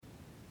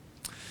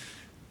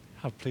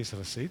Please have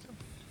a seat.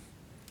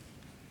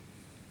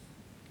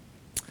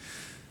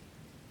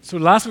 So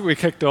last week we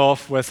kicked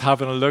off with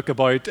having a look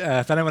about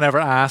if anyone ever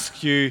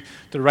asks you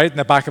to write in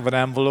the back of an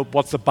envelope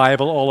what's the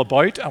Bible all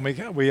about,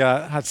 and we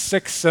had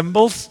 6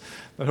 symbols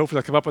that hopefully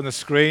will come up on the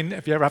screen.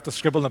 If you ever have to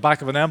scribble in the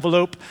back of an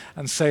envelope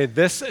and say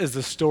this is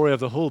the story of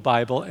the whole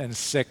Bible in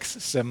 6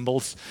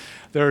 symbols.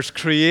 There's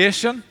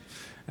creation,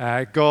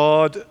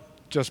 God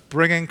just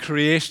bringing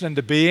creation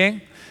into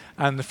being.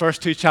 And the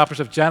first 2 chapters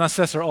of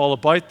Genesis are all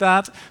about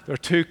that. There are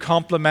 2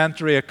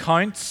 complementary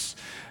accounts.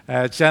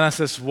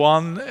 Genesis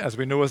 1, as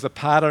we know, is the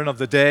pattern of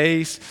the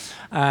days.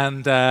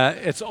 And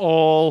it's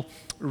all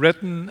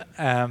written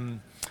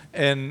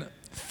in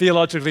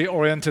theologically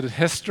oriented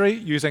history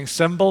using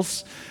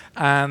symbols.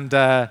 And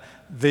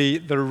the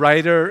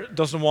writer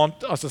doesn't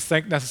want us to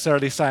think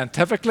necessarily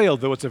scientifically,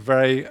 although it's a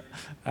very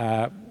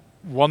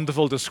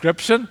wonderful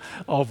description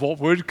of what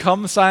would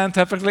come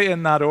scientifically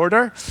in that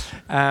order.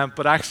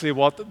 But actually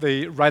what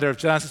the writer of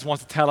Genesis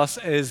wants to tell us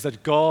is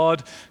that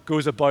God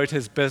goes about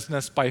his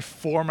business by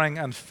forming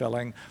and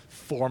filling.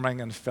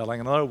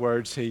 In other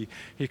words, he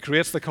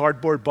creates the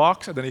cardboard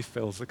box and then he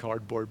fills the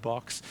cardboard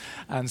box.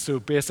 And so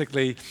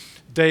basically,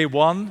 day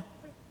 1,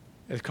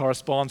 it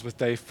corresponds with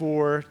day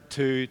 4,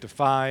 2 to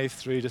 5,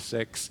 3 to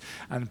 6.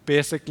 And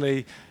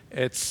basically,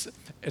 it's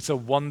a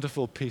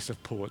wonderful piece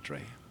of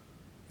poetry,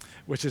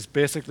 which is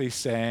basically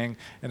saying,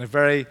 in a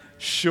very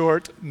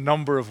short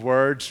number of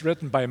words,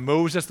 written by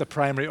Moses, the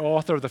primary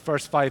author of the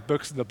first 5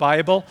 books of the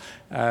Bible.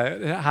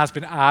 It has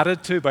been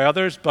added to by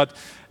others, but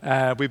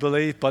we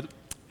believe, but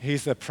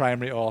he's the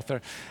primary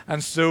author.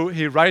 And so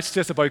he writes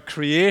to us about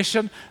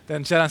creation.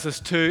 Then Genesis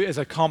 2 is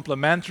a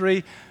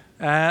complementary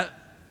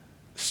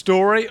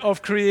story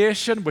of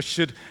creation, which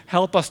should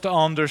help us to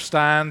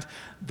understand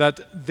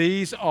that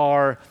these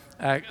are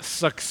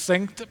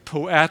succinct,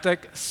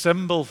 poetic,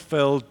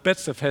 symbol-filled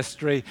bits of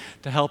history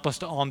to help us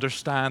to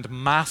understand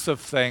massive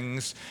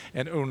things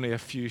in only a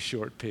few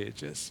short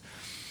pages.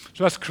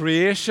 So that's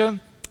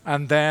creation,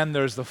 and then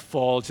there's the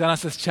fall.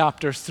 Genesis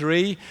chapter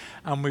 3,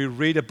 and we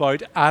read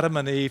about Adam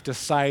and Eve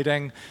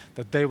deciding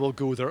that they will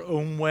go their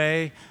own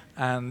way,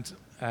 and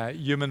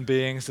human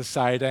beings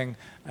deciding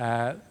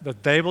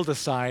that they will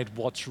decide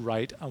what's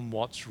right and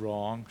what's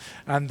wrong.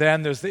 And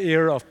then there's the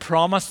era of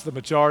promise, the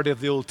majority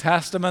of the Old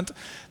Testament.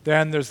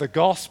 Then there's the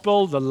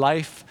gospel, the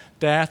life,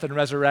 death, and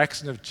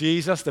resurrection of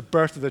Jesus, the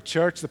birth of the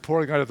church, the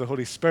pouring out of the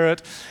Holy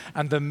Spirit,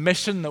 and the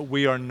mission that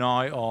we are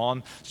now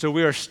on. So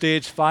we are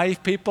stage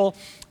 5 people,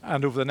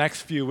 and over the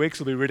next few weeks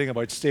we'll be reading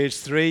about stage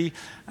 3,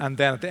 and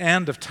then at the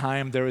end of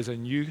time there is a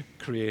new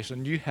creation,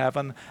 a new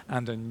heaven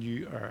and a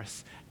new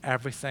earth.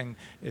 Everything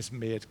is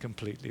made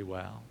completely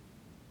well.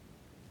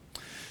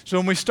 So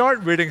when we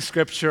start reading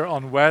Scripture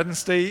on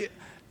Wednesday,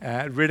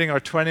 reading our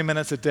 20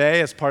 minutes a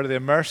day as part of the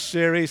Immerse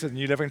series of the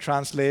New Living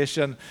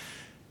Translation,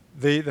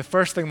 the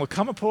first thing we'll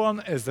come upon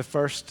is the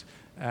first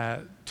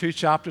 2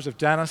 chapters of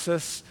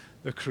Genesis,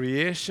 the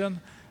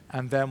creation,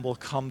 and then we'll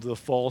come to the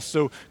fall.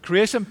 So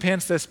creation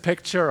paints this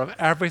picture of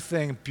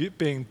everything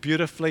being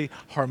beautifully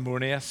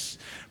harmonious.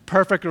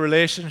 Perfect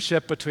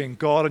relationship between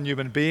God and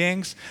human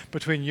beings,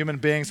 between human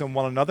beings and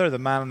one another, the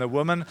man and the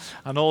woman,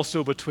 and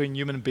also between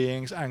human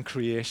beings and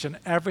creation.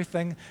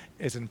 Everything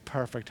is in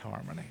perfect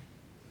harmony.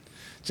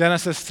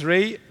 Genesis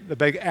 3, the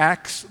big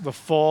X, the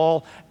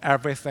fall,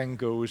 everything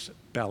goes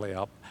belly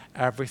up.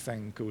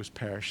 Everything goes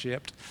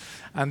pear-shaped.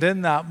 And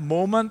in that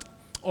moment,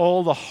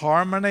 all the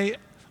harmony,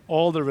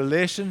 all the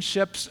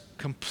relationships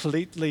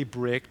completely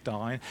break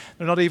down.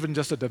 They're not even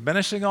just a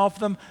diminishing of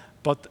them,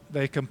 but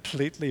they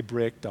completely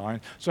break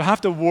down. So I have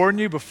to warn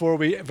you before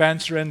we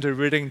venture into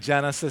reading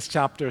Genesis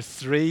chapter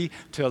 3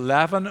 to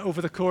 11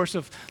 over the course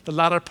of the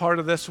latter part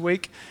of this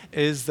week,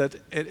 is that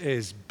it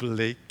is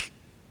bleak.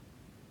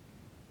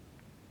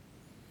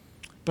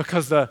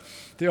 Because the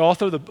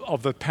author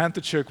of the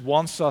Pentateuch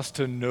wants us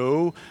to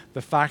know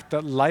the fact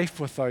that life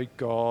without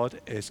God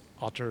is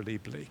utterly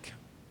bleak.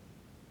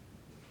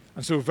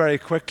 And so very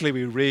quickly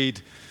we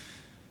read,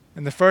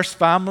 in the first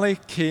family,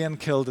 Cain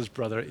killed his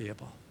brother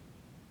Abel.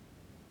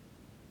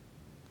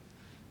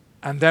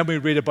 And then we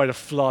read about a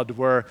flood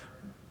where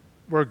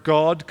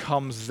God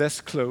comes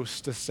this close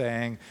to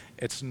saying,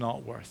 it's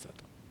not worth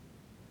it.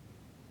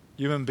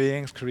 Human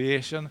beings,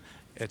 creation,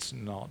 it's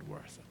not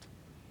worth it.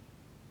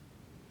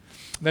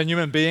 Then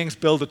human beings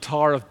build the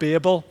Tower of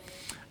Babel,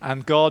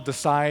 and God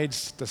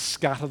decides to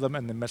scatter them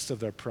in the midst of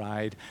their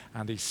pride,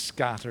 and he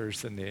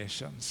scatters the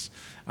nations.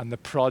 And the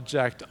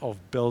project of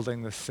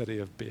building the city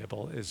of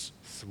Babel is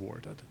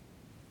thwarted.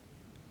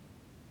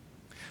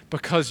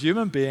 Because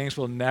human beings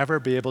will never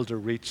be able to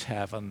reach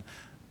heaven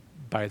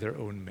by their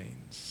own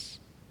means.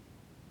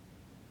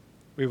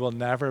 We will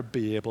never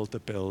be able to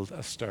build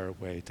a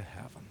stairway to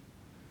heaven.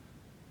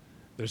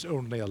 There's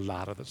only a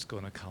ladder that's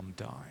going to come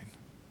down,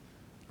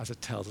 as it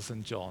tells us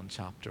in John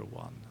chapter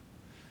 1.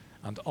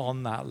 And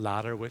on that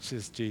ladder, which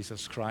is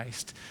Jesus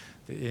Christ,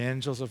 the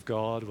angels of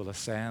God will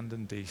ascend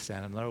and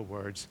descend. In other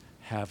words,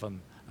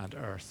 heaven and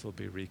earth will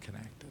be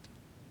reconnected.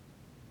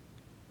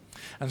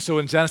 And so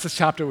in Genesis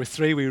chapter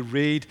 3, we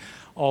read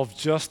of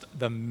just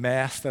the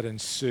mess that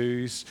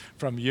ensues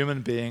from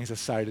human beings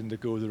deciding to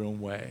go their own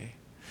way.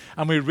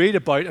 And we read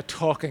about a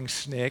talking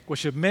snake,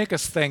 which should make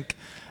us think,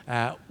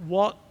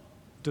 what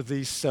do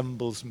these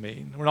symbols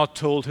mean? We're not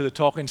told who the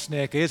talking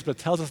snake is, but it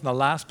tells us in the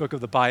last book of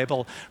the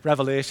Bible,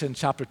 Revelation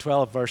chapter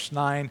 12, verse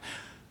 9,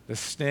 the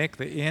snake,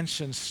 the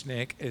ancient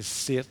snake, is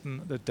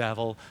Satan, the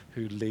devil,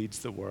 who leads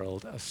the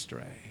world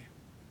astray.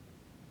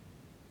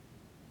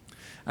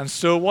 And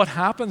so what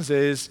happens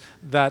is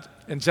that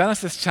in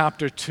Genesis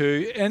chapter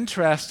 2,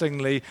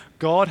 interestingly,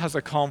 God has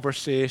a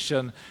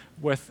conversation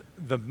with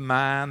the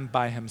man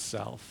by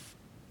himself.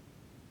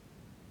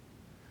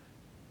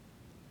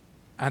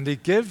 And he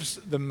gives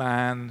the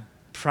man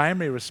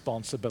primary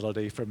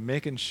responsibility for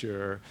making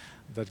sure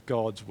that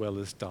God's will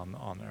is done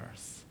on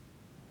earth.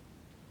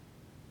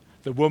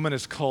 The woman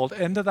is called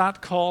into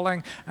that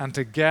calling, and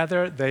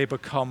together they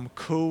become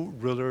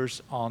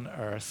co-rulers on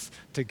earth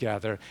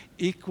together,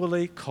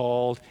 equally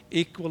called,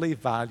 equally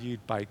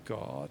valued by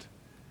God.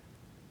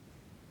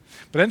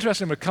 But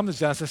interestingly, we come to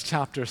Genesis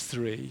chapter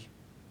 3,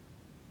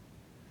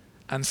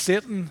 and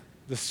Satan,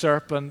 the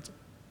serpent,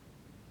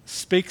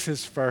 speaks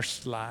his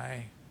first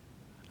lie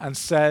and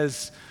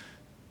says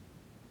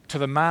to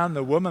the man,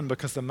 the woman,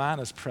 because the man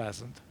is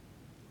present,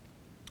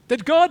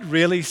 did God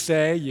really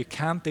say you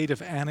can't eat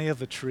of any of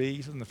the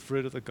trees and the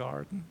fruit of the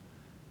garden?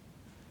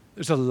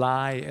 There's a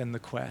lie in the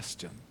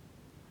question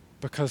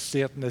because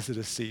Satan is a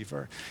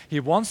deceiver. He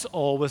wants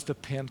always to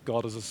paint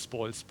God as a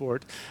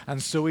spoilsport.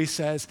 And so he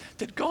says,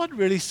 did God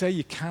really say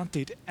you can't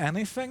eat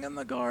anything in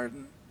the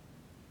garden?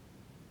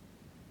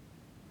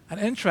 And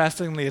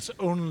interestingly, it's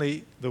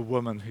only the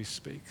woman who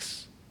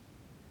speaks.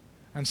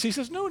 And she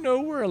says, no,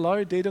 we're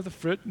allowed to eat of the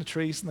fruit and the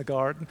trees in the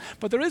garden.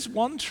 But there is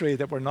one tree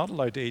that we're not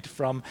allowed to eat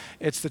from.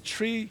 It's the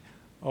tree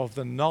of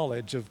the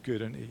knowledge of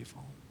good and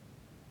evil.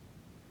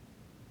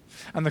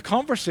 And the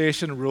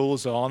conversation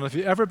rolls on. If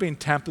you've ever been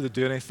tempted to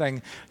do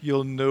anything,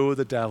 you'll know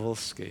the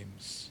devil's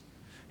schemes.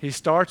 He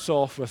starts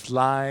off with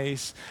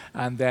lies,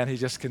 and then he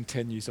just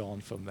continues on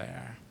from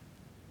there.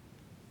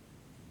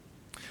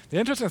 The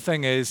interesting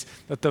thing is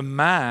that the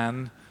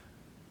man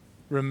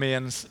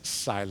remains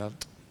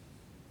silent.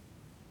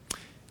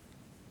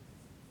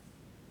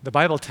 The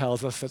Bible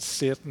tells us that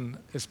Satan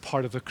is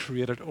part of the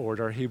created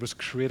order. He was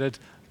created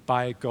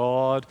by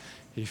God.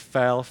 He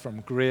fell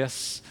from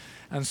grace.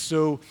 And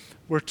so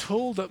we're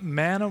told that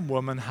men and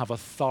women have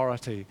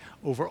authority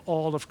over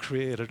all of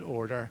created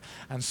order.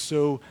 And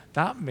so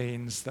that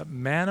means that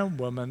men and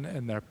women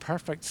in their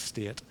perfect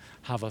state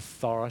have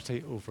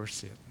authority over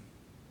Satan.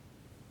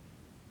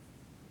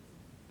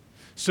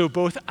 So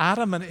both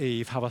Adam and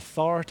Eve have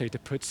authority to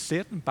put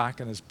Satan back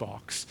in his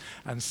box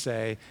and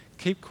say,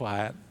 keep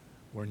quiet.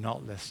 We're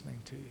not listening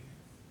to you.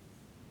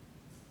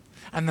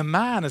 And the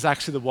man is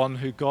actually the one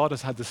who God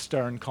has had the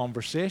stern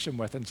conversation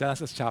with in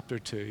Genesis chapter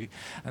 2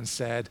 and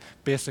said,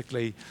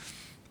 basically,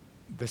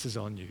 this is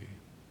on you.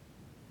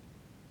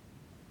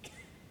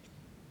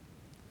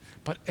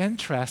 But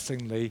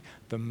interestingly,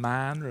 the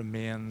man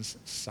remains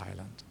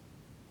silent.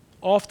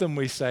 Often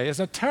we say,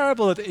 isn't it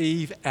terrible that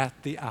Eve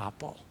ate the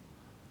apple?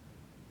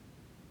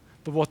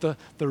 But what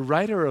the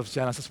writer of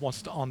Genesis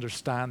wants to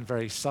understand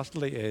very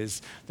subtly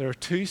is there are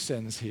two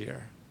sins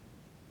here.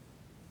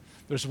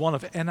 There's one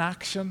of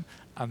inaction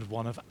and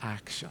one of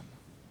action.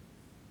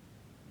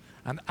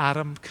 And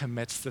Adam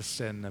commits the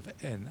sin of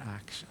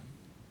inaction.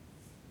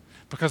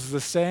 Because as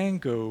the saying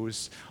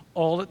goes,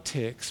 all it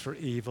takes for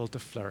evil to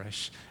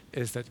flourish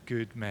is that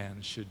good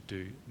men should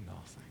do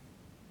nothing.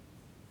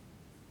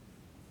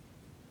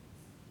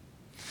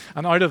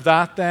 And out of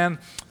that, then,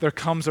 there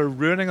comes a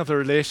ruining of the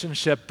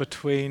relationship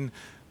between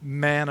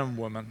men and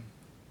women.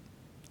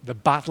 The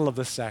battle of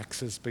the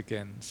sexes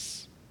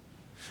begins.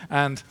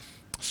 And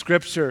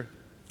Scripture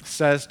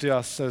says to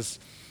us, says,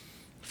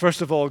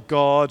 first of all,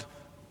 God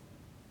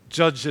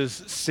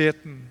judges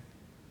Satan.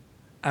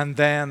 And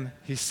then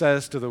he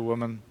says to the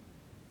woman,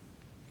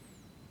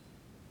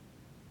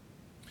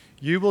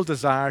 you will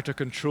desire to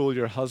control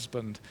your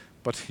husband,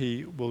 but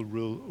he will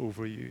rule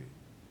over you.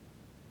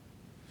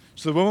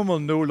 So the woman will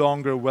no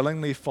longer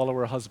willingly follow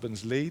her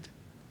husband's lead,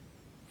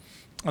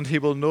 and he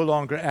will no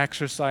longer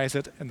exercise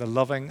it in the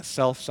loving,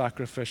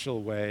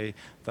 self-sacrificial way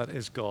that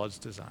is God's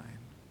design.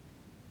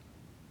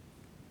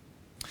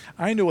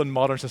 I know in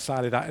modern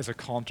society that is a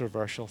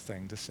controversial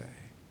thing to say.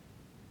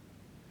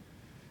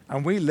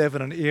 And we live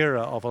in an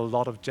era of a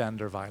lot of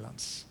gender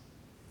violence.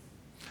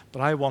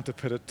 But I want to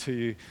put it to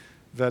you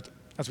that,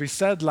 as we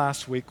said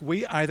last week,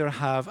 we either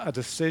have a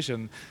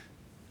decision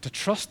to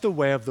trust the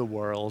way of the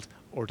world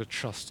or to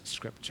trust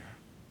Scripture.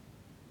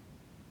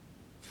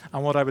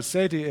 And what I would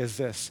say to you is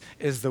this,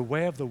 is the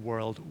way of the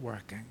world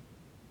working?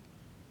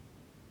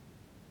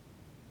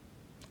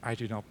 I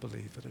do not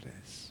believe that it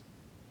is.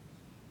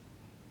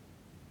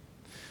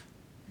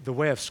 The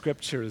way of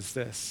Scripture is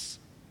this.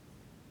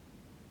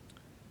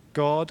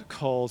 God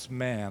calls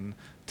men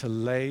to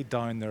lay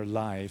down their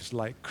lives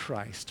like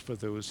Christ for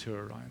those who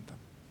are around them.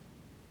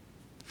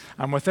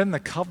 And within the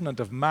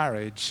covenant of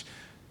marriage,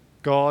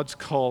 God's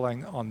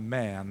calling on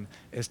men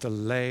is to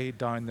lay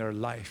down their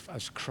life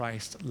as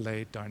Christ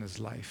laid down his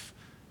life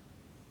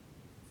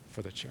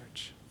for the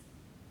church.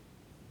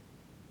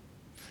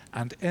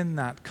 And in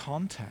that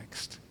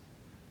context,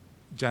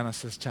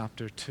 Genesis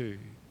chapter 2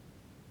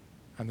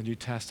 and the New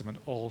Testament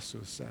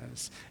also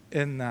says,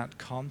 in that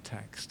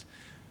context,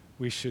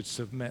 we should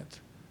submit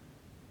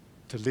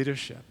to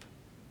leadership,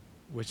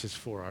 which is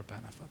for our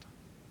benefit.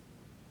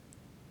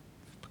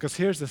 Because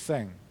here's the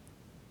thing.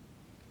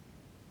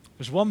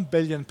 There's 1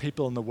 billion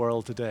people in the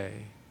world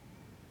today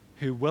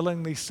who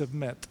willingly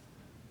submit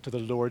to the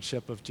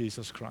lordship of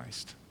Jesus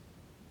Christ.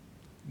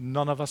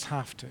 None of us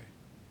have to.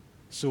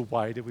 So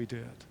why do we do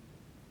it?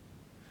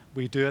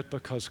 We do it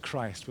because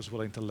Christ was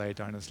willing to lay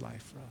down his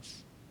life for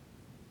us.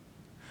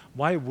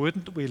 Why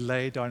wouldn't we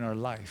lay down our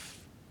life?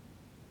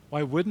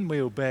 Why wouldn't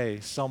we obey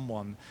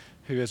someone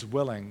who is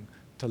willing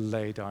to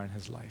lay down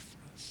his life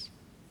for us?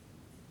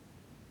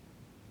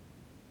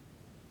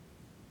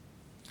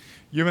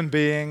 Human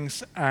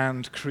beings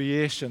and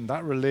creation,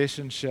 that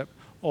relationship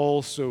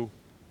also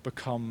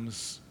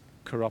becomes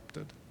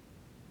corrupted.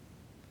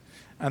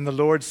 And the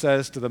Lord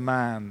says to the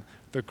man,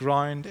 the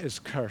ground is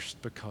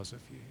cursed because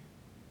of you.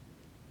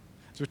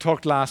 As we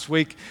talked last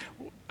week,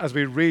 as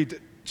we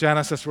read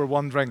Genesis, we're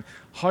wondering,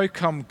 how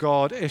come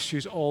God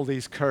issues all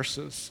these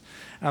curses?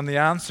 And the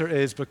answer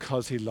is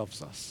because he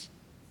loves us.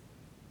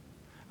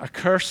 A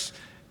curse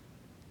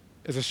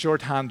is a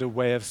shorthanded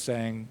way of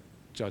saying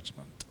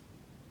judgment.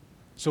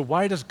 So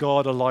why does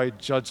God allow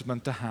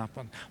judgment to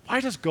happen?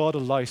 Why does God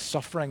allow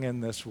suffering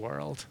in this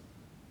world?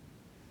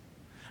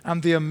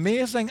 And the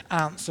amazing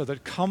answer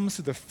that comes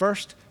to the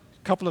first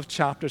couple of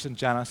chapters in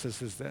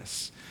Genesis is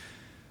this.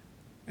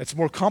 It's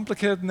more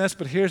complicated than this,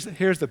 but here's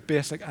the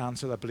basic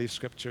answer that I believe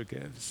Scripture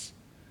gives.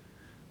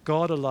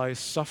 God allows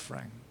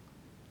suffering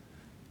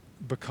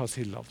because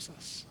he loves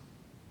us.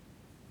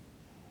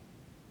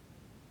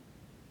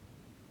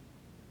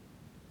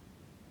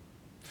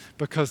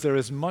 Because there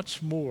is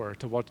much more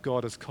to what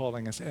God is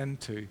calling us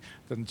into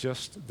than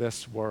just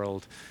this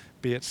world,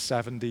 be it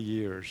 70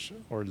 years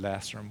or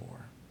less or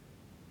more.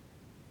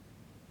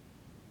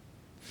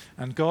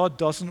 And God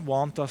doesn't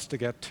want us to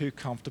get too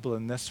comfortable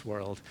in this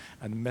world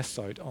and miss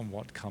out on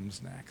what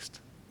comes next.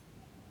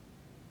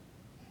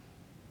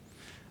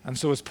 And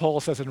so as Paul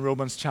says in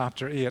Romans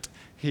chapter 8,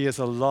 he has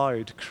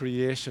allowed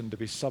creation to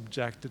be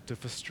subjected to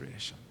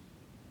frustration.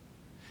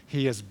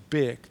 He has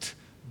baked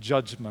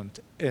judgment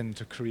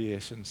into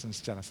creation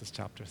since Genesis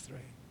chapter 3.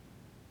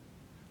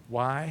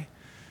 Why?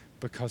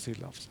 Because he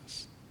loves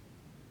us.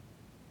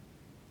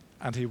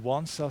 And he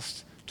wants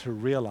us to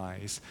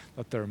realize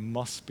that there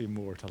must be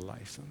more to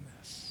life than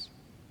this.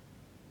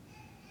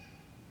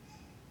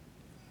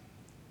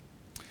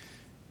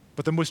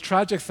 But the most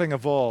tragic thing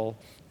of all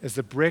is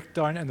the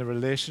breakdown in the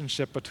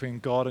relationship between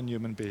God and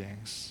human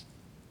beings.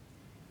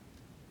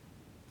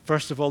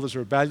 First of all, there's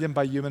rebellion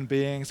by human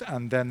beings,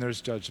 and then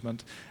there's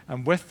judgment.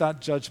 And with that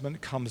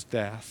judgment comes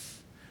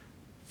death.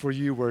 For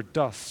you were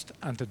dust,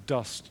 and to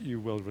dust you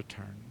will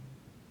return.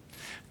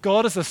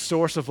 God is the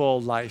source of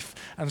all life.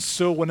 And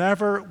so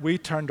whenever we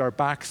turned our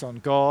backs on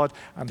God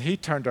and he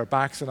turned our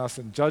backs on us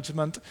in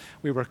judgment,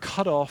 we were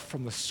cut off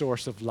from the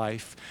source of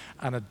life,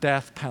 and a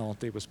death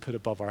penalty was put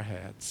above our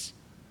heads.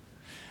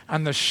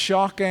 And the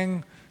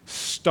shocking,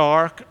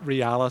 stark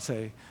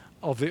reality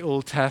of the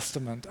Old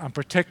Testament, and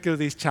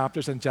particularly these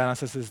chapters in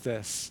Genesis, is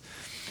this.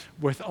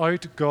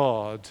 Without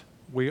God,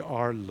 we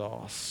are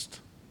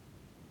lost.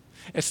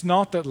 It's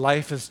not that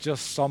life is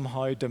just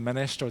somehow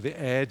diminished or the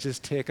edge is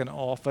taken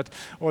off it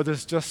or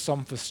there's just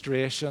some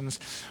frustrations.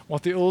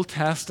 What the Old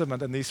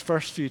Testament in these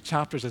first few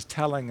chapters is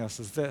telling us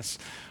is this.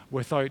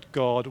 Without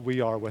God,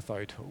 we are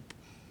without hope.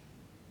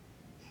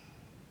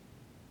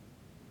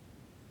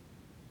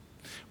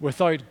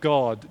 Without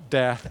God,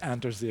 death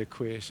enters the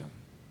equation.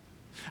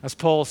 As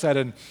Paul said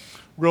in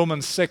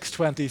Romans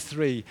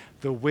 6:23,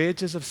 the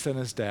wages of sin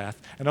is death.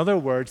 In other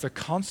words, the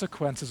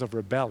consequences of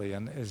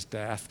rebellion is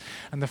death.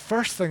 And the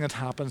first thing that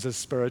happens is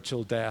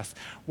spiritual death,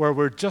 where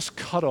we're just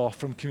cut off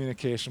from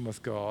communication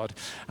with God.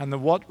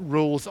 And what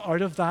rolls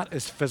out of that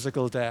is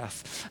physical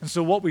death. And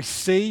so what we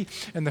see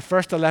in the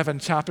first 11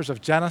 chapters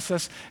of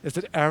Genesis is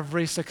that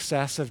every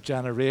successive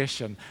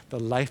generation, the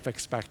life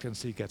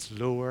expectancy gets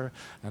lower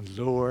and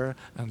lower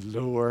and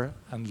lower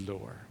and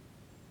lower.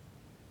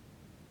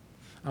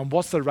 And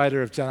what's the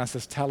writer of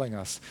Genesis telling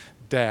us?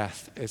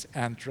 Death is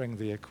entering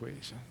the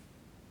equation.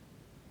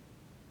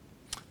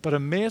 But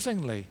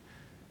amazingly,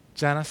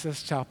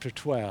 Genesis chapter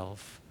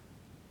 12,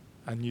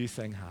 a new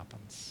thing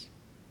happens.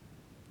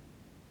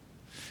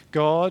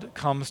 God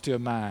comes to a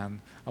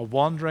man, a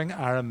wandering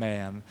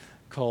Aramean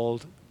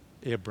called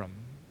Abram,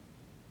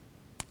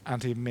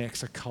 and he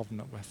makes a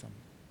covenant with him.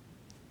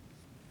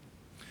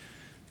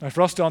 Now,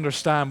 for us to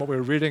understand what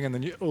we're reading in the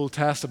New Old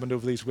Testament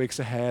over these weeks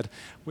ahead,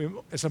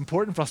 it's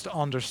important for us to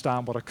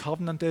understand what a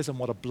covenant is and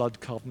what a blood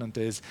covenant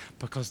is,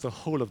 because the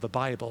whole of the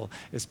Bible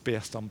is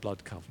based on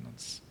blood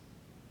covenants.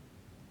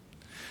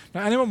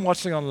 Now, anyone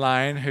watching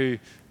online who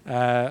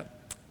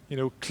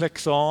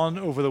clicks on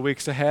over the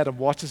weeks ahead and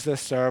watches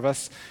this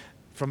service,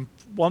 from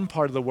one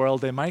part of the world,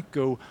 they might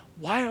go,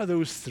 why are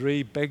those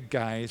three big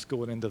guys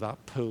going into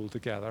that pool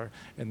together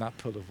in that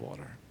pool of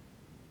water?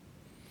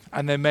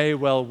 And they may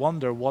well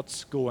wonder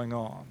what's going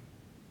on.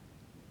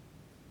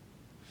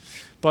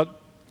 But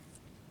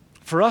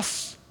for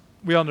us,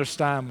 we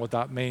understand what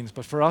that means.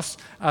 But for us,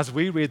 as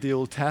we read the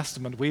Old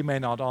Testament, we may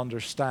not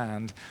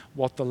understand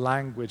what the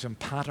language and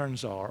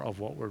patterns are of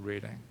what we're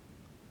reading.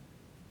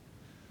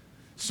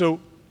 So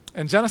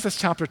in Genesis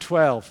chapter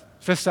 12,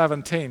 verse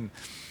 17,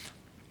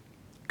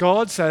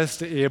 God says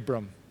to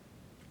Abram,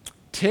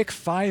 take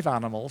 5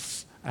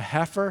 animals, a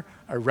heifer,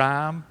 a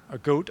ram, a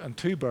goat, and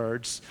 2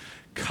 birds,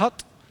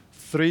 cut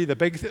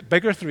the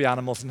bigger 3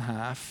 animals in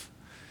half,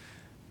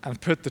 and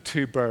put the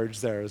 2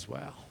 birds there as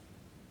well.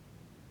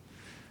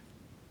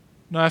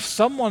 Now, if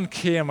someone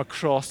came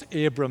across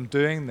Abram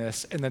doing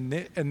this in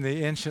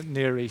the ancient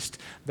Near East,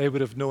 they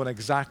would have known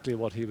exactly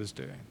what he was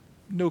doing.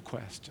 No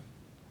question.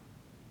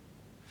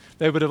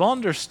 They would have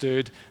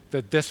understood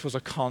that this was a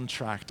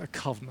contract, a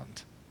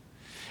covenant.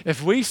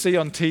 If we see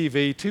on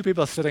TV 2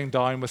 people sitting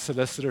down with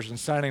solicitors and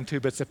signing 2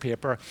 bits of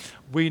paper,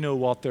 we know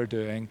what they're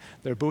doing.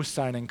 They're both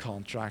signing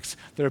contracts.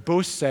 They're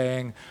both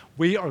saying,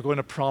 we are going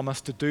to promise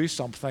to do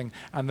something,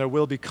 and there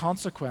will be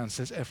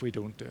consequences if we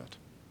don't do it.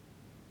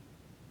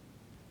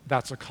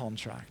 That's a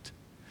contract.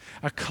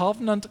 A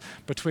covenant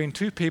between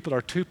 2 people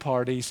or 2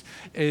 parties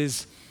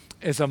is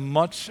a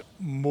much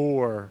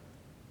more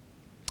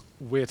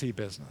weighty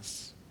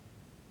business.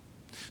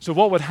 So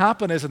what would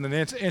happen is in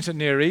the ancient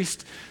Near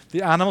East,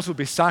 the animals would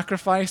be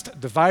sacrificed,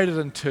 divided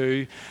in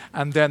 2,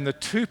 and then the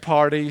 2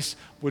 parties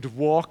would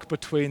walk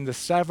between the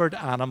severed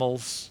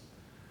animals,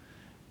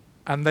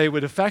 and they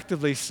would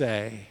effectively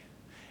say,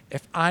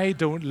 if I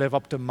don't live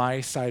up to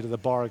my side of the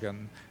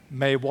bargain,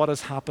 may what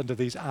has happened to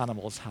these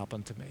animals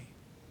happen to me.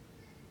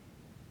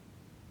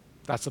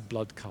 That's a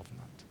blood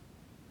covenant.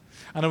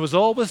 And it was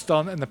always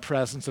done in the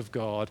presence of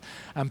God.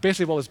 And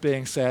basically what was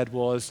being said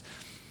was,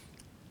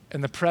 in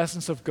the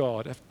presence of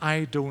God, if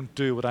I don't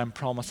do what I'm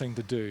promising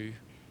to do,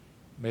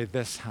 may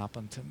this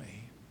happen to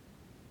me.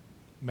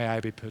 May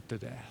I be put to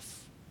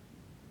death.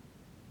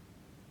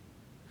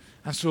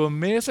 And so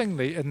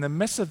amazingly, in the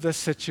midst of this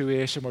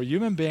situation where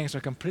human beings are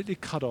completely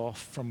cut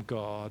off from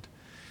God,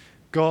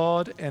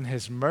 God, in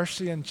his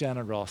mercy and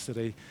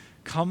generosity,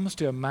 comes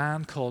to a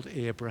man called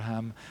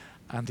Abraham,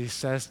 and he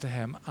says to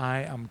him, I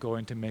am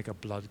going to make a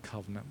blood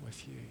covenant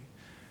with you.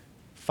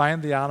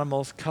 Find the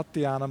animals, cut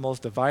the animals,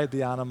 divide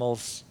the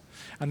animals.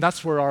 And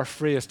that's where our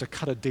phrase, to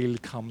cut a deal,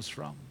 comes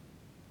from.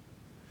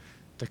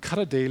 To cut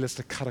a deal is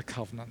to cut a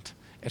covenant.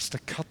 It's to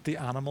cut the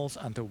animals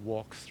and to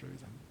walk through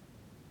them.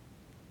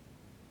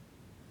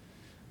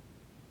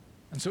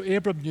 And so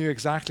Abram knew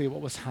exactly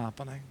what was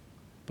happening.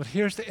 But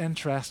here's the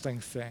interesting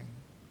thing.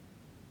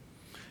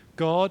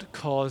 God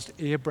caused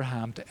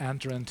Abraham to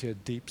enter into a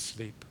deep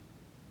sleep.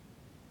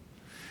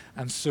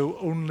 And so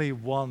only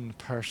one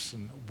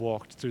person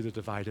walked through the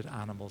divided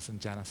animals in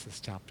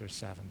Genesis chapter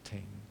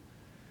 17.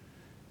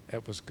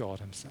 It was God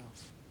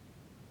himself.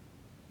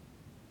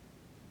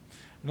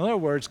 In other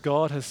words,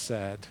 God has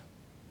said,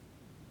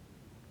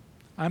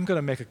 I'm going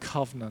to make a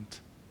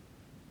covenant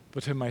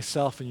between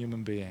myself and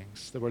human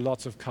beings. There were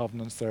lots of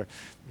covenants. There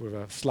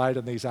were a slide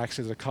on these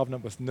actually. There's a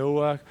covenant with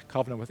Noah,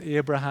 covenant with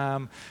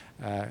Abraham.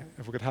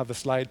 If we could have the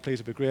slide, please,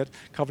 it would be great.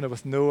 Covenant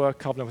with Noah,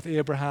 covenant with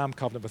Abraham,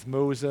 covenant with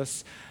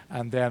Moses,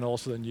 and then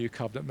also the new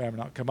covenant may or may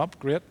not come up.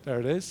 Great,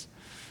 there it is.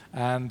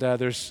 And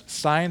there's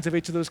signs of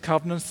each of those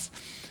covenants.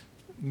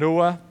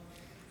 Noah,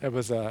 it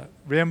was a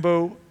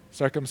rainbow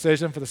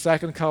circumcision for the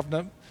second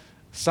covenant.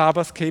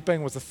 Sabbath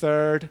keeping was the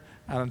third.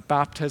 And in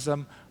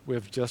baptism,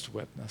 we've just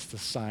witnessed the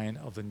sign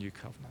of the new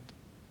covenant.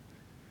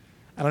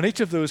 And in each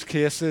of those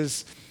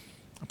cases,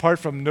 apart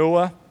from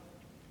Noah,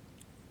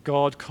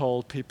 God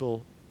called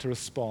people to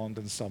respond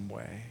in some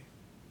way.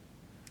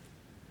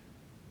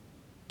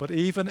 But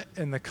even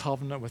in the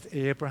covenant with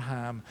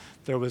Abraham,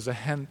 there was a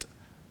hint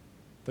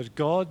that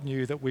God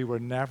knew that we were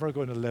never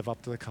going to live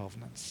up to the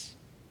covenants.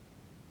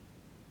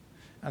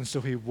 And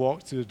so he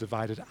walked through the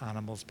divided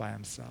animals by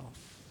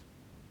himself.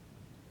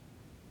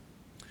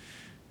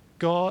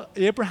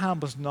 Abraham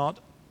was not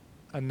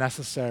a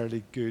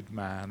necessarily good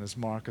man, as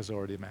Mark has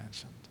already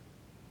mentioned.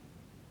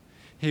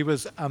 He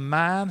was a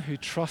man who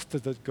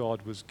trusted that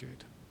God was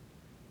good.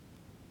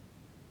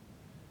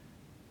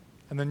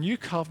 And the new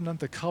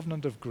covenant, the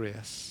covenant of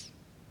grace,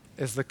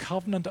 is the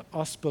covenant of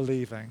us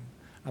believing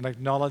and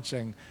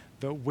acknowledging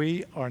that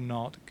we are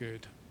not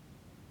good.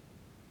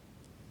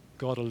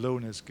 God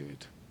alone is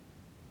good.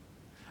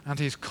 And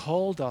he's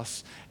called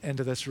us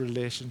into this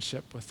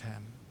relationship with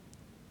him.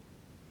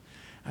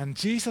 And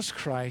Jesus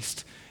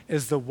Christ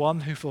is the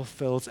one who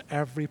fulfills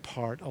every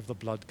part of the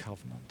blood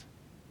covenant.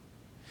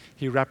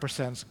 He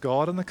represents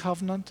God in the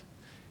covenant.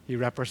 He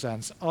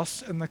represents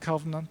us in the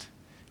covenant.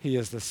 He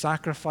is the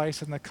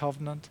sacrifice in the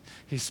covenant.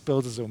 He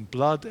spilled his own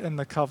blood in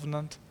the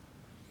covenant.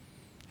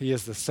 He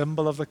is the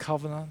symbol of the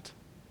covenant.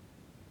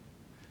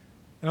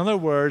 In other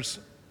words,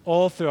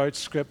 all throughout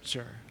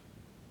Scripture,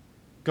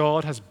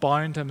 God has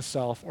bound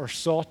himself or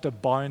sought to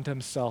bound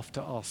himself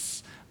to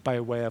us by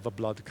way of a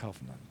blood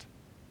covenant.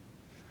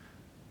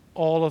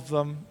 All of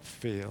them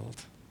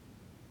failed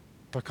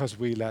because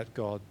we let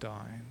God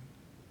down.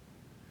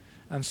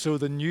 And so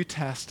the New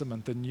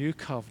Testament, the New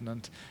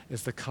Covenant,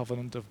 is the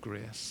covenant of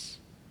grace.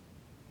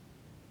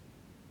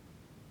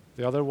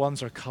 The other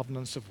ones are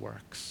covenants of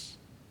works.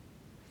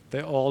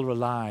 They all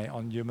rely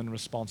on human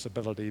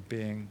responsibility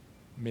being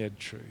made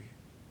true.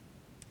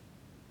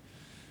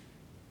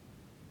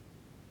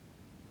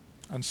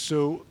 And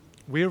so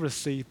we're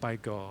received by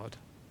God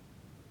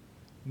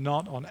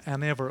not on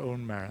any of our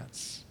own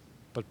merits,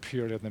 but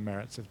purely on the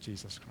merits of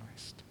Jesus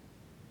Christ.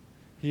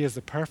 He is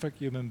the perfect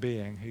human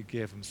being who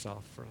gave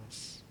himself for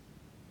us.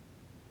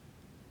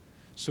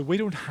 So we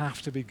don't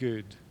have to be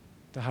good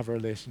to have a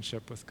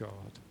relationship with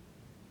God.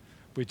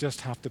 We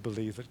just have to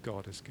believe that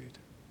God is good.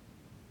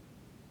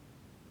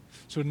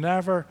 So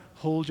never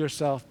hold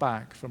yourself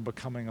back from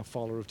becoming a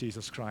follower of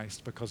Jesus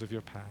Christ because of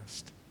your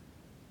past,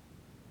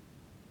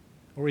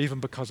 or even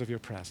because of your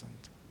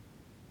present.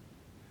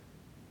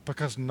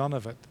 Because none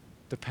of it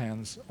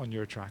depends on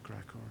your track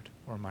record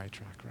or my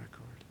track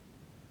record.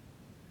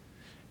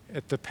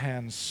 It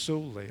depends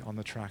solely on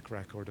the track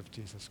record of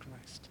Jesus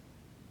Christ.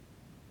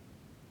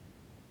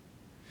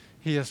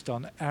 He has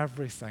done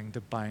everything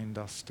to bind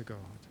us to God.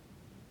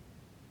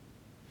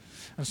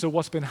 And so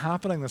what's been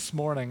happening this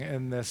morning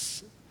in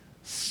this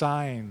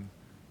sign,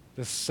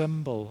 this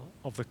symbol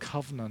of the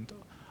covenant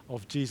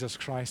of Jesus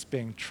Christ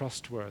being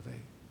trustworthy,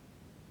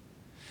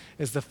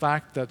 is the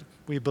fact that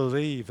we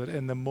believe that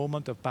in the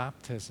moment of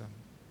baptism,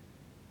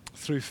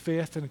 through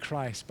faith in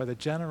Christ, by the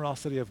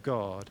generosity of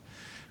God,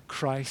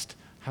 Christ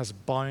has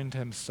bound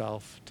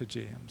himself to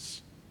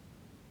James,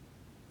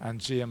 and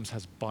James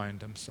has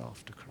bound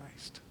himself to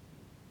Christ.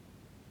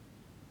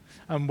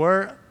 And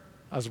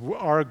whereas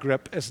our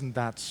grip isn't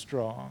that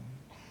strong,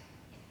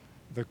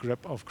 the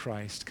grip of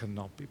Christ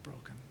cannot be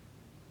broken.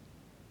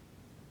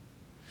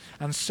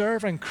 And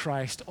serving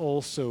Christ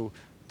also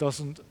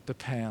doesn't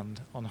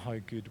depend on how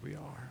good we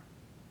are.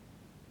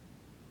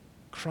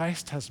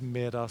 Christ has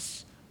made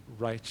us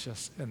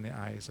righteous in the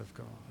eyes of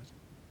God.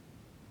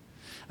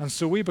 And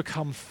so we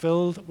become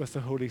filled with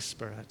the Holy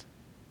Spirit.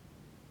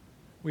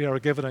 We are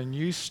given a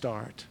new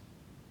start.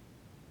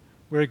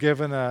 We're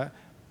given a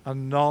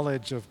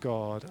knowledge of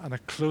God and a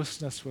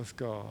closeness with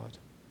God,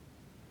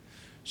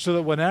 so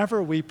that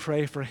whenever we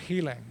pray for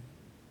healing,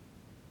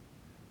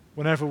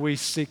 whenever we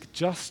seek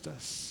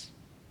justice,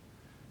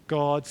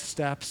 God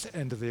steps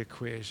into the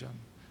equation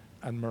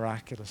and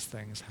miraculous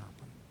things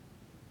happen.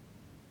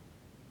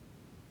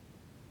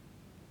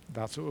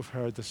 That's what we've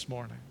heard this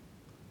morning.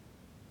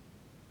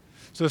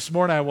 So this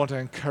morning I want to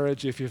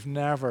encourage you, if you've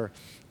never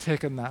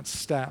taken that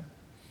step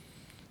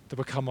to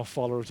become a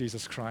follower of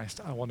Jesus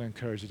Christ, I want to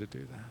encourage you to do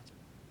that.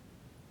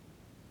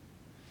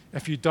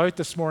 If you doubt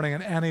this morning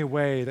in any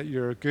way that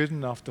you're good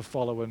enough to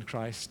follow in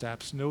Christ's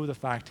steps, know the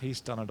fact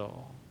he's done it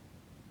all.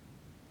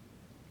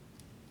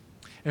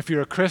 If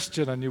you're a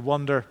Christian and you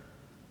wonder,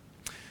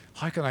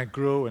 how can I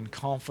grow in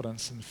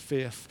confidence and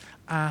faith?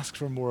 Ask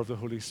for more of the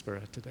Holy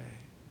Spirit today.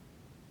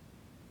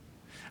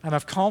 And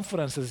have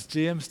confidence, as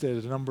James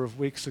did a number of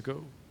weeks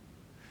ago.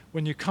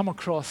 When you come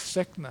across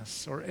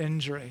sickness or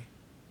injury,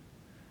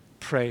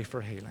 pray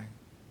for healing.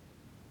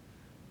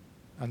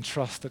 And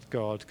trust that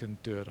God can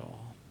do it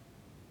all.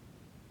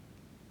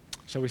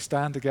 Shall we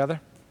stand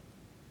together?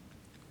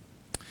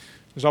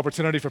 There's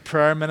opportunity for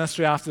prayer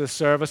ministry after the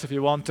service if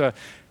you want to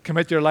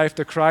commit your life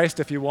to Christ,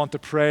 if you want to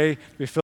pray, be filled